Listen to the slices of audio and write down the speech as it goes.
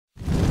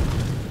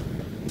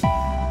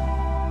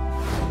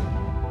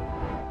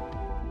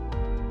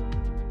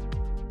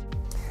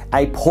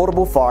A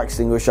portable fire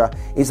extinguisher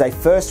is a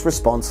first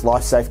response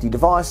life safety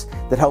device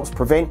that helps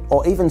prevent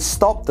or even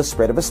stop the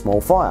spread of a small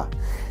fire.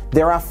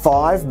 There are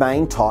 5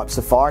 main types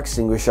of fire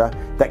extinguisher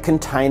that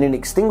contain an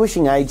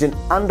extinguishing agent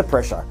under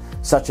pressure,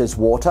 such as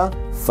water,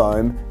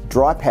 foam,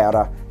 dry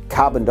powder,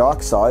 carbon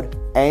dioxide,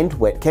 and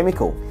wet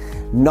chemical.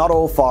 Not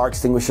all fire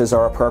extinguishers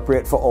are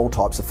appropriate for all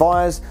types of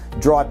fires.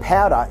 Dry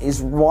powder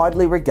is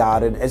widely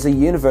regarded as a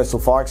universal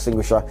fire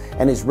extinguisher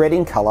and is red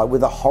in colour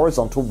with a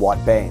horizontal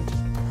white band.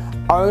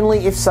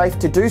 Only if safe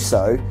to do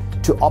so,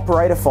 to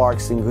operate a fire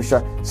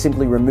extinguisher,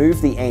 simply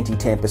remove the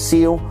anti-tamper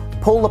seal,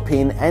 pull the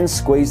pin and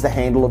squeeze the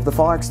handle of the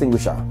fire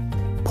extinguisher.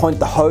 Point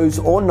the hose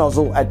or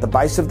nozzle at the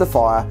base of the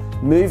fire,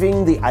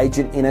 moving the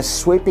agent in a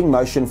sweeping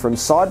motion from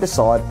side to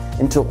side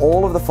until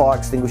all of the fire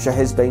extinguisher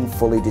has been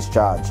fully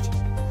discharged.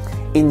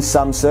 In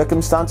some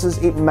circumstances,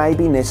 it may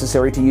be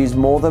necessary to use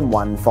more than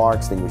one fire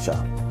extinguisher.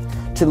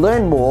 To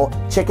learn more,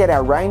 check out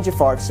our range of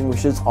fire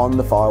extinguishers on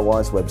the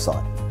Firewise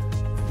website.